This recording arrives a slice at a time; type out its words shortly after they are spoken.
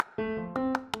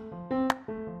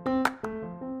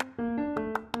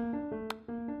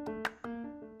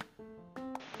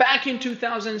Back in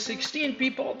 2016,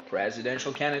 people,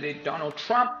 presidential candidate Donald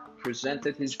Trump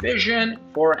presented his vision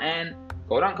for an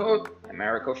quote-unquote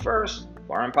America First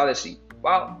foreign policy,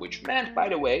 well, which meant, by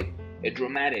the way, a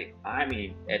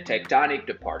tectonic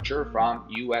departure from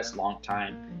U.S.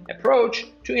 long-time approach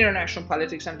to international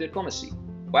politics and diplomacy.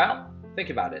 Well,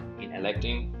 think about it. In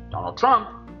electing Donald Trump,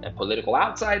 a political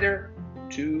outsider,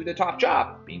 to the top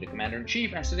job, being the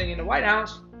commander-in-chief and sitting in the White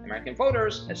House, American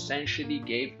voters essentially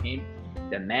gave him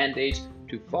the mandate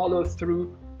to follow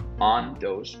through on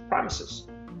those promises.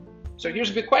 So here's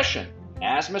a big question.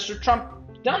 Has Mr. Trump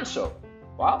done so?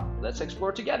 Well, let's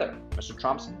explore together Mr.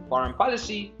 Trump's foreign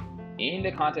policy in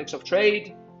the context of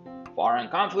trade, foreign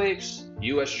conflicts,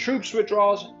 U.S. troops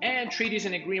withdrawals, and treaties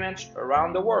and agreements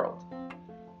around the world.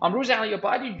 I'm Ruz Ali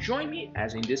Abadi. Join me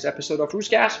as in this episode of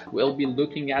Ruzcast, we'll be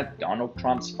looking at Donald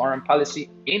Trump's foreign policy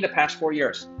in the past 4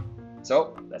 years.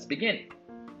 So let's begin.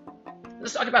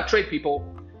 Let's talk about trade, people.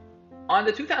 On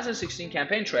the 2016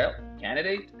 campaign trail,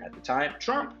 candidate at the time,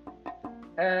 Trump,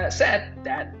 said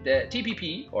that the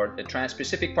TPP, or the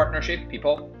Trans-Pacific Partnership,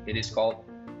 people, it is called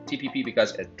TPP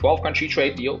because a 12-country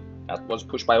trade deal that was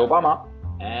pushed by Obama,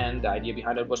 and the idea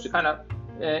behind it was to kind of,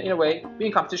 in a way, be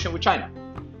in competition with China,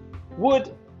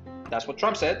 would, that's what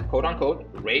Trump said, quote-unquote,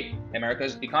 rape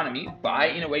America's economy by,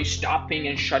 in a way, stopping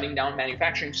and shutting down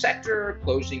manufacturing sector,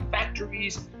 closing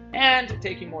factories, and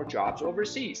taking more jobs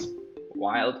overseas.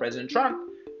 While President Trump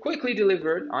quickly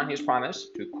delivered on his promise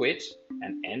to quit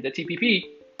and end the TPP,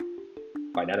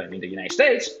 by that I mean the United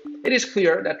States, it is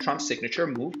clear that Trump's signature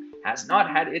move has not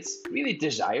had its really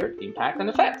desired impact and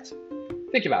effect.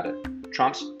 Think about it.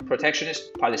 Trump's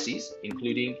protectionist policies,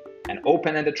 including an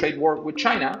open-ended trade war with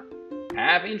China,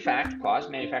 have in fact caused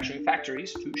manufacturing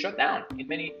factories to shut down in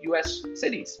many U.S.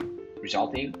 cities,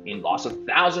 resulting in loss of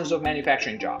thousands of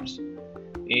manufacturing jobs.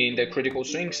 In the critical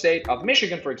swing state of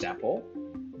Michigan, for example,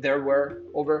 there were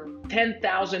over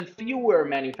 10,000 fewer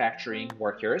manufacturing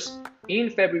workers in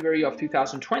February of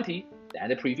 2020 than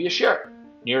the previous year.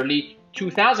 Nearly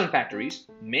 2,000 factories,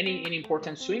 many in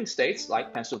important swing states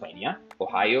like Pennsylvania,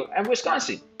 Ohio, and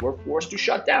Wisconsin, were forced to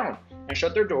shut down and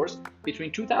shut their doors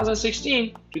between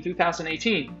 2016 to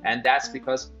 2018, and that's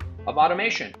because of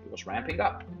automation. It was ramping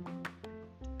up.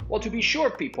 Well, to be sure,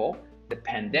 people, the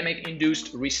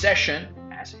pandemic-induced recession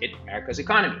has hit America's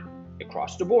economy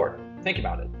across the board. Think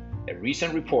about it. A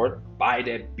recent report by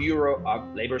the Bureau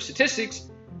of Labor Statistics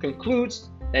concludes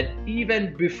that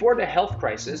even before the health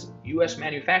crisis, U.S.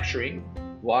 manufacturing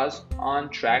was on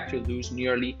track to lose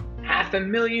nearly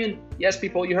 500,000, yes,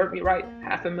 people, you heard me right,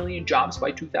 500,000 jobs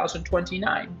by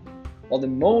 2029. Well, the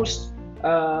most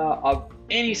of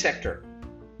any sector.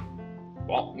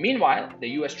 Well, meanwhile, the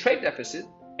U.S. trade deficit,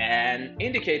 an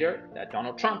indicator that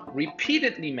Donald Trump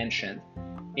repeatedly mentioned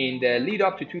in the lead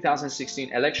up to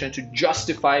 2016 election to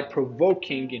justify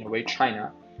provoking, in a way,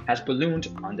 China, has ballooned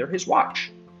under his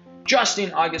watch. Just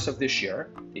in August of this year,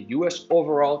 the U.S.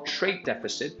 overall trade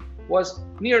deficit was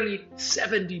nearly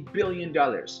 $70 billion.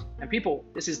 And people,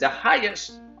 this is the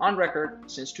highest on record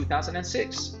since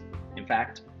 2006. In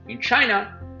fact, in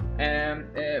China,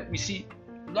 we see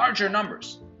larger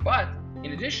numbers. But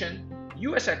in addition,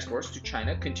 U.S. exports to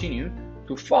China continue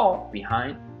to fall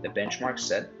behind the benchmark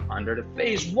set under the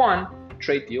Phase 1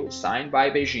 trade deal signed by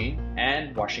Beijing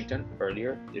and Washington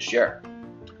earlier this year.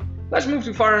 Let's move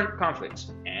to foreign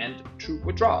conflicts and troop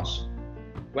withdrawals.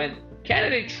 When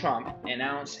candidate Trump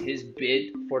announced his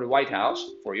bid for the White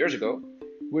House 4 years ago,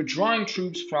 withdrawing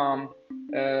troops from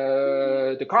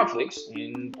the conflicts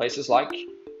in places like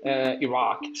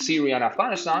Iraq, Syria, and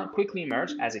Afghanistan quickly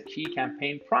emerged as a key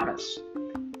campaign promise.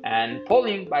 And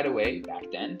polling, by the way, back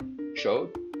then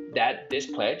showed that this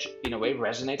pledge, in a way,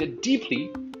 resonated deeply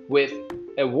with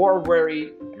a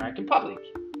war-weary American public.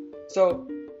 So,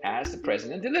 has the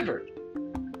president delivered?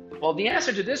 Well, the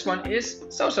answer to this one is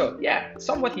so-so. Yeah,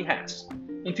 somewhat he has.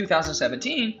 In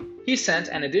 2017, he sent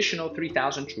an additional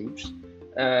 3,000 troops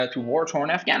to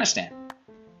war-torn Afghanistan.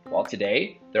 Well,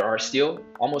 today, there are still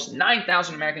almost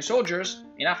 9,000 American soldiers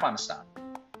in Afghanistan.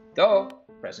 Though,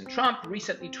 President Trump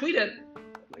recently tweeted,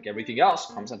 like everything else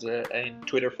comes into a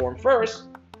Twitter form first,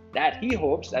 that he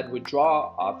hopes that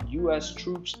withdrawal of U.S.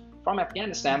 troops from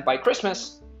Afghanistan by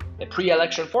Christmas, a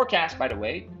pre-election forecast, by the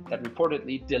way, that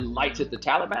reportedly delighted the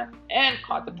Taliban and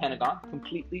caught the Pentagon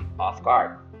completely off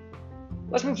guard.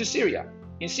 Let's move to Syria.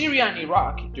 In Syria and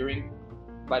Iraq, during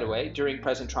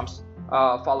President Trump's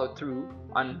followed through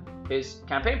on his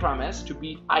campaign promise to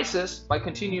beat ISIS by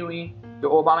continuing the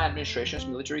Obama administration's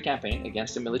military campaign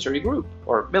against the military group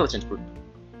or militant group.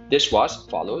 This was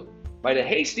followed by the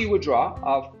hasty withdrawal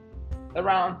of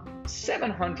around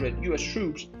 700 U.S.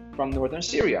 troops from northern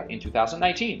Syria in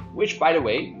 2019, which, by the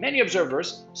way, many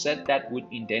observers said that would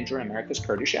endanger America's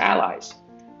Kurdish allies,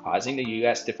 causing the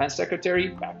US Defense Secretary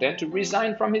back then to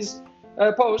resign from his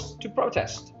post to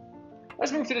protest.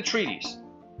 Let's move to the treaties.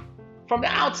 From the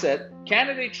outset,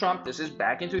 candidate Trump, this is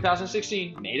back in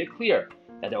 2016, made it clear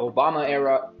that the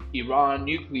Obama-era Iran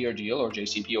nuclear deal, or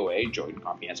JCPOA, Joint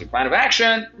Comprehensive Plan of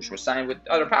Action, which was signed with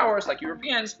other powers like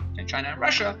Europeans and China and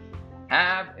Russia,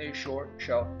 have a short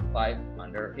shelf life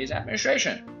under his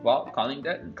administration, while calling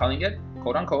it,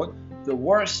 quote-unquote, the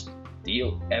worst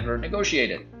deal ever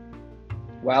negotiated.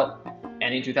 Well,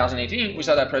 and in 2018, we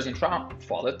saw that President Trump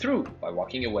followed through by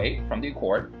walking away from the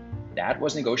accord that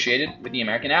was negotiated with the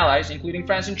American allies, including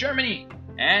France and Germany,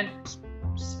 and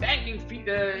spanking,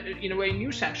 in a way,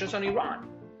 new sanctions on Iran.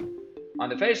 On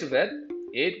the face of it,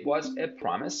 it was a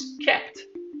promise kept.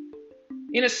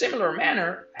 In a similar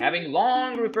manner, having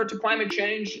long referred to climate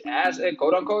change as a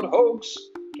quote-unquote hoax,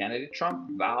 candidate Trump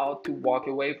vowed to walk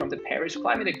away from the Paris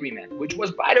Climate Agreement, which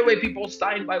was, by the way, people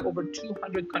signed by over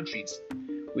 200 countries,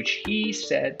 which he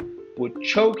said would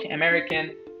choke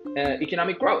American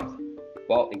economic growth.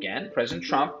 Well, again, President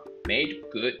Trump made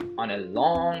good on a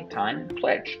long-time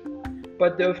pledge.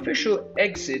 But the official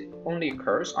exit only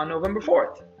occurs on November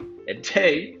 4th, a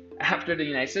day after the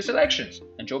United States elections,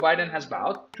 and Joe Biden has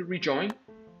vowed to rejoin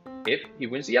if he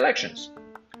wins the elections.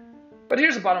 But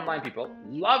here's the bottom line, people.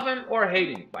 Love him or hate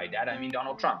him, by that I mean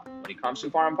Donald Trump. When it comes to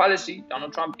foreign policy,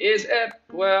 Donald Trump is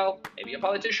maybe a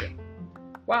politician.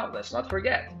 Well, let's not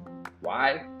forget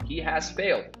why he has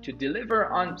failed to deliver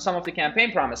on some of the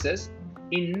campaign promises.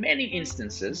 In many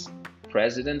instances,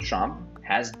 President Trump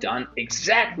has done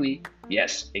exactly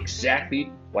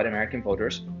what American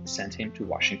voters sent him to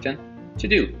Washington to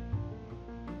do.